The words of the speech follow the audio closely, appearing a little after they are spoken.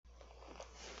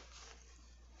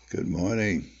Good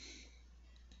morning.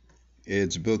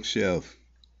 Ed's Bookshelf.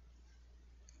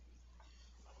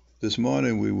 This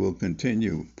morning we will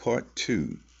continue part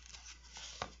two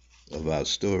of our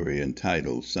story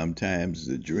entitled Sometimes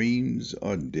the Dreams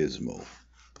Are Dismal.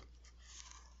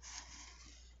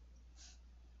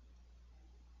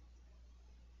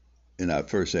 In our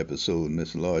first episode,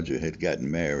 Miss Lodger had gotten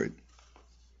married.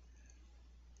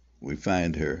 We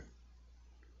find her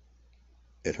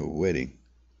at her wedding.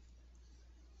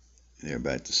 They're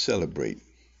about to celebrate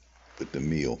with the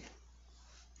meal.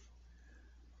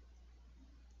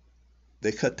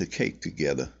 They cut the cake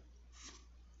together,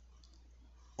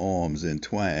 arms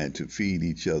entwined to feed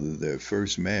each other their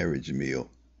first marriage meal.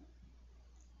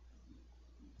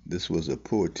 This was a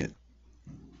portent.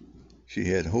 She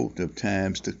had hoped of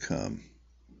times to come.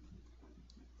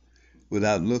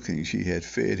 Without looking, she had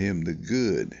fed him the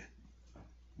good.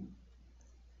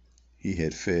 He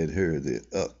had fed her the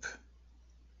uck.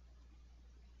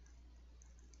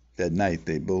 That night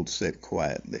they both sat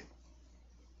quietly.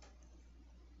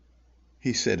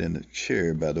 He sat in a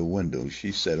chair by the window.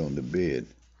 She sat on the bed.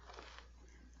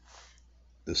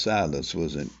 The silence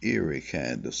was an eerie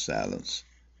kind of silence.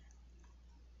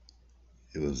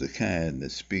 It was the kind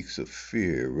that speaks of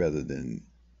fear rather than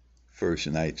first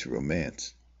night's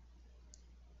romance.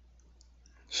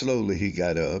 Slowly he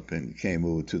got up and came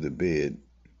over to the bed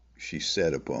she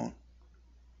sat upon.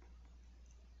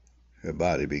 Her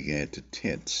body began to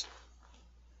tense.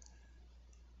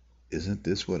 Isn't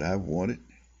this what I wanted?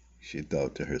 She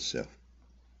thought to herself.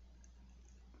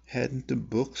 Hadn't the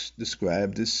books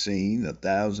described this scene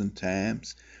 1,000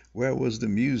 times? Where was the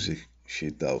music,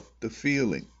 she thought, the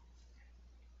feeling?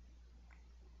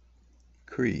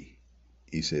 Cree,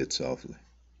 he said softly.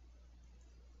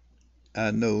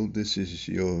 I know this is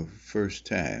your first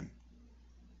time.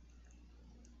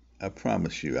 I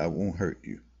promise you I won't hurt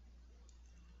you.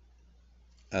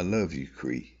 I love you,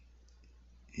 Cree,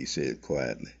 he said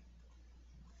quietly.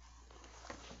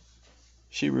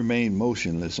 She remained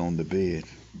motionless on the bed.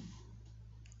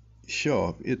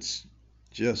 Sharp, it's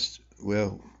just,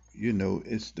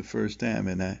 it's the first time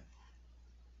and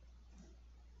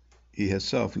He had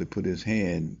softly put his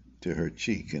hand to her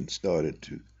cheek and started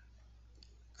to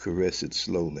caress it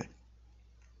slowly.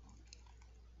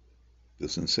 The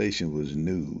sensation was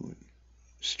new and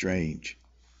strange.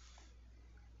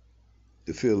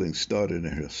 The feeling started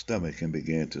in her stomach and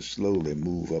began to slowly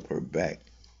move up her back.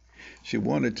 She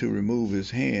wanted to remove his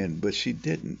hand, but she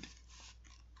didn't.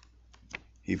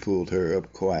 He pulled her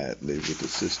up quietly with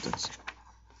assistance.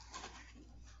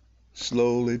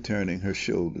 Slowly turning her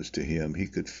shoulders to him, he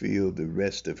could feel the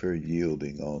rest of her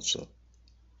yielding also.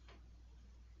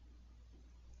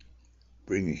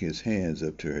 Bringing his hands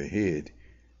up to her head,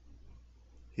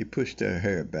 he pushed her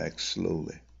hair back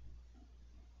slowly.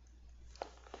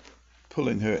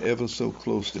 Pulling her ever so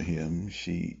close to him,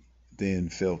 she then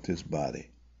felt his body.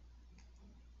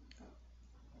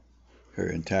 Her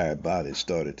entire body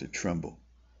started to tremble.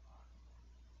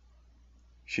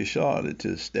 She started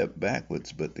to step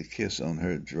backwards, but the kiss on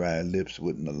her dry lips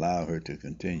wouldn't allow her to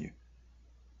continue.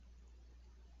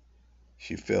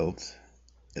 She felt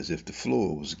as if the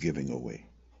floor was giving away.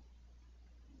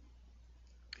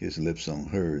 His lips on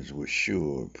hers were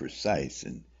sure, precise,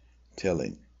 and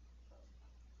telling.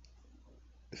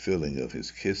 The feeling of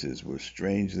his kisses were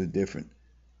strangely different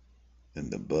than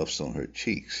the buffs on her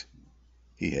cheeks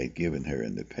he had given her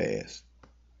in the past.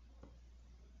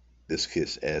 This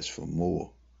kiss asked for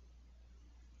more.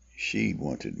 She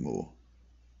wanted more.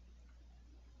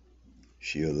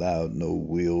 She allowed no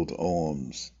willed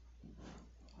arms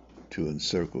to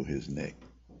encircle his neck.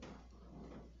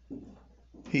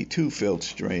 He too felt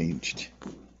strange.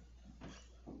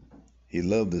 He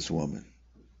loved this woman.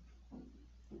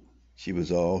 She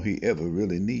was all he ever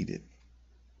really needed.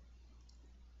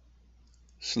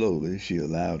 Slowly, she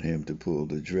allowed him to pull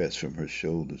the dress from her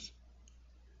shoulders.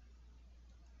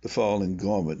 The falling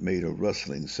garment made a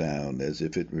rustling sound as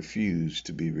if it refused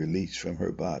to be released from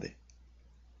her body.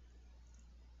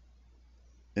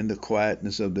 In the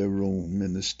quietness of their room,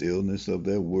 in the stillness of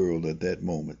their world at that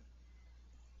moment,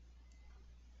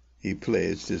 he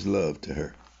pledged his love to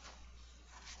her.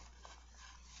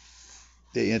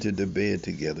 They entered the bed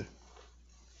together.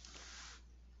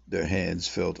 Their hands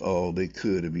felt all they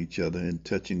could of each other in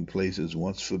touching places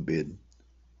once forbidden.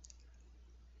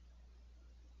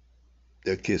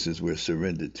 Their kisses were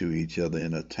surrendered to each other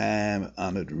in a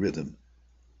time-honored rhythm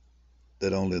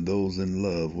that only those in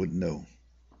love would know.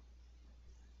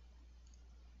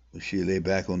 When she lay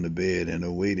back on the bed and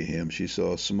awaited him, she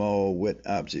saw a small wet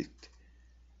object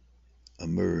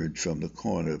emerge from the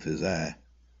corner of his eye.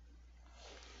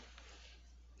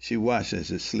 She watched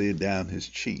as it slid down his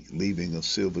cheek, leaving a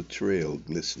silver trail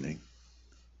glistening.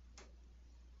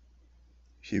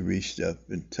 She reached up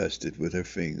and touched it with her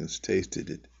fingers, tasted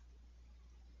it,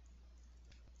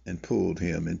 and pulled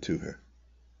him into her.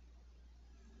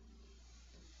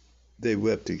 They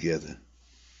wept together.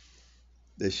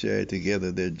 They shared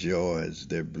together their joys,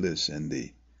 their bliss, and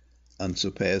the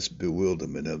unsurpassed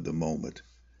bewilderment of the moment,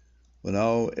 when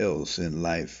all else in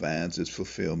life finds its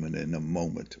fulfillment in a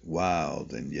moment,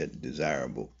 wild and yet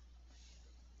desirable.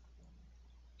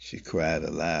 She cried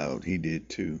aloud. He did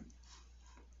too.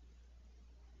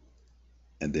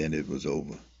 And then it was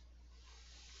over.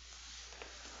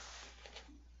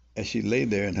 As she lay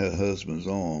there in her husband's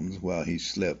arms while he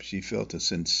slept, she felt a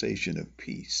sensation of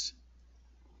peace.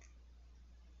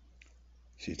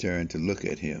 She turned to look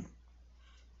at him.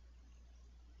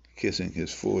 Kissing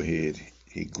his forehead,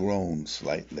 he groaned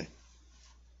slightly.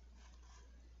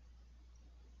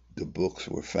 The books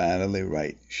were finally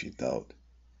right, she thought.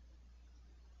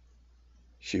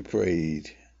 She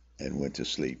prayed and went to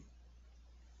sleep.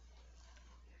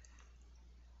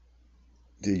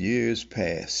 The years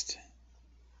passed.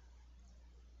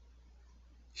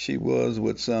 She was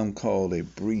what some call a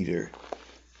breeder,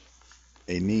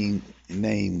 a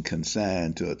name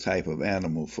consigned to a type of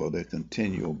animal for the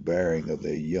continual bearing of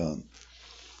their young.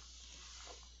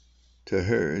 To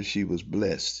her, she was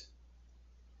blessed.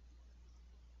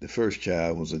 The first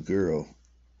child was a girl.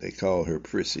 They called her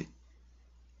Prissy.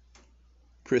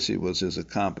 Prissy was his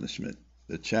accomplishment.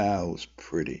 The child was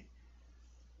pretty.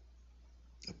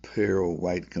 A pearl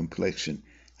white complexion,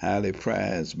 highly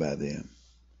prized by them.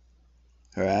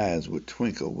 Her eyes would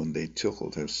twinkle when they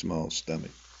tickled her small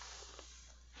stomach.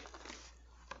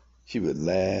 She would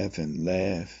laugh and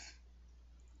laugh.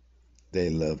 They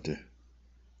loved her.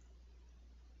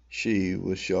 She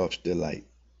was Sharp's delight.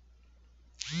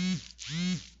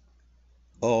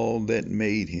 All that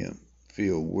made him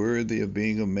feel worthy of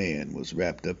being a man was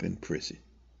wrapped up in Prissy.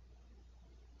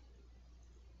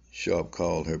 Sharp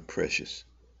called her Precious,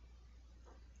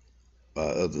 while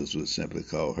others would simply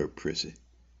call her Prissy.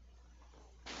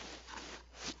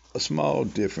 A small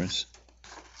difference,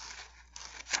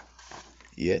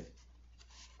 yet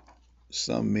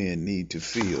some men need to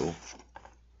feel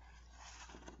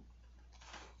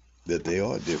that they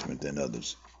are different than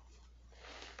others.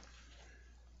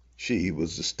 She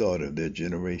was the start of their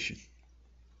generation.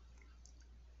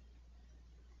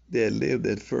 They had lived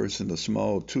at first in a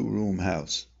small two-room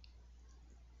house.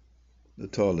 The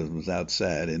toilet was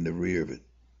outside in the rear of it.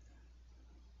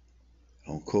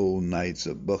 On cold nights,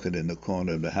 a bucket in the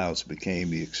corner of the house became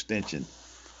the extension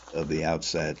of the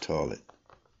outside toilet.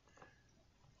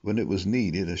 When it was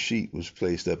needed, a sheet was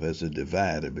placed up as a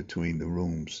divider between the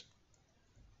rooms.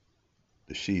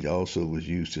 The sheet also was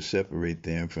used to separate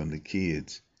them from the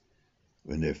kids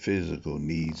when their physical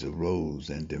needs arose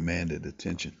and demanded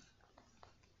attention.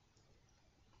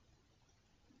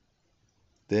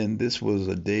 Then this was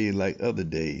a day like other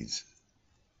days,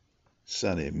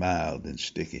 sunny, mild, and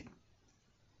sticky.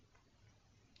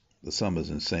 The summers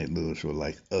in St. Louis were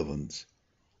like ovens,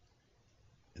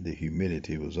 and the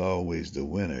humidity was always the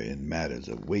winner in matters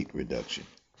of weight reduction.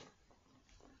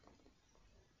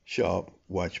 Sharp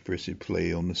watched Prissy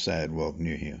play on the sidewalk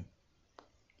near him.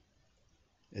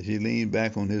 As he leaned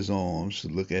back on his arms to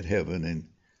look at heaven and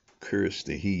curse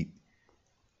the heat,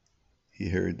 he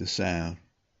heard the sound.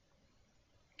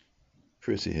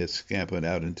 Prissy had scampered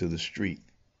out into the street.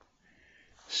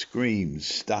 Screams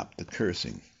stopped the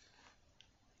cursing.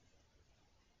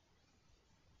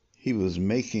 He was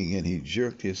making, and he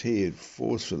jerked his head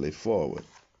forcefully forward.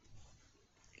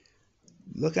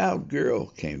 "Look out, girl,"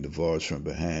 came the voice from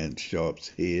behind Sharp's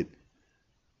head.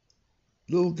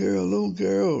 Little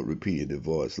girl," repeated the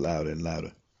voice louder and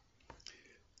louder.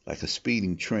 Like a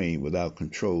speeding train without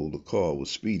control, the car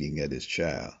was speeding at his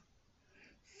child.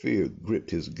 Fear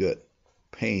gripped his gut.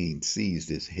 Pain seized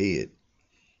his head.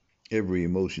 Every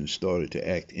emotion started to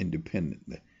act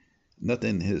independently.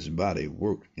 Nothing in his body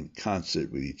worked in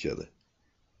concert with each other.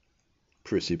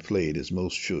 Prissy played as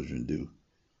most children do,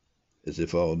 as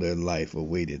if all their life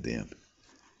awaited them.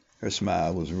 Her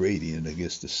smile was radiant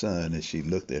against the sun as she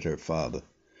looked at her father,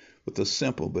 with a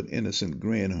simple but innocent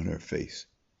grin on her face.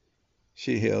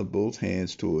 She held both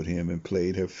hands toward him and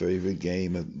played her favorite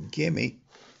game of gimme.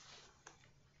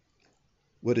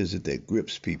 What is it that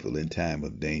grips people in time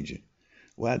of danger?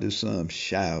 Why do some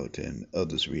shout and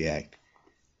others react?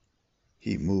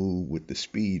 He moved with the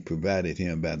speed provided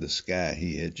him by the sky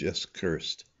he had just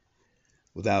cursed.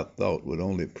 Without thought, with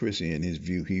only Prissy in his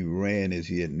view, he ran as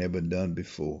he had never done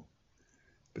before,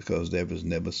 because there was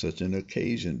never such an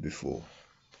occasion before.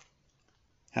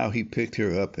 How he picked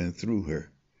her up and threw her,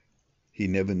 He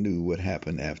never knew what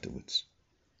happened afterwards.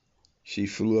 She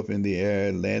flew up in the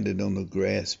air, landed on the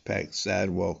grass-packed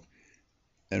sidewalk,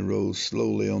 and rose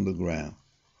slowly on the ground.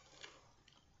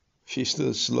 She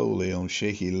stood slowly on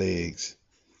shaky legs,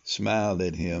 smiled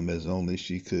at him as only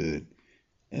she could,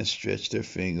 and stretched her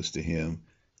fingers to him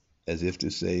as if to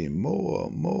say, "More,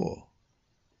 more."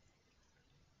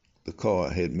 The car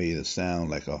had made a sound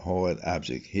like a hard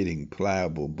object hitting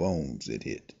pliable bones it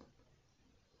hit.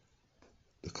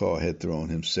 The car had thrown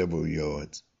him several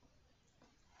yards.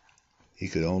 He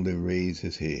could only raise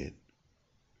his head.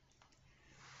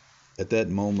 At that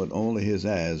moment, only his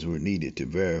eyes were needed to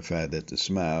verify that the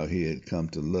smile he had come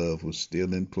to love was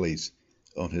still in place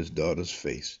on his daughter's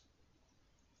face.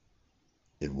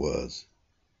 It was.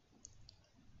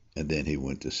 And then he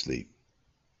went to sleep.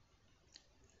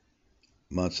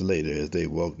 Months later, as they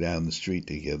walked down the street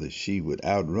together, she would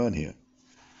outrun him.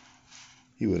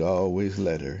 He would always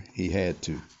let her. He had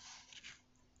to.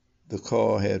 The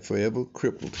car had forever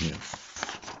crippled him.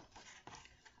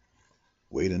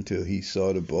 Wait until he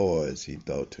saw the boys, he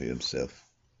thought to himself.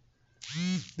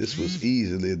 This was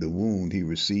easily the wound he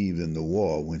received in the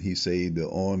war when he saved the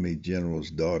army general's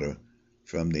daughter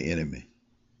from the enemy.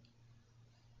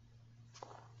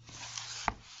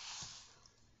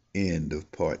 End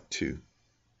of part 2.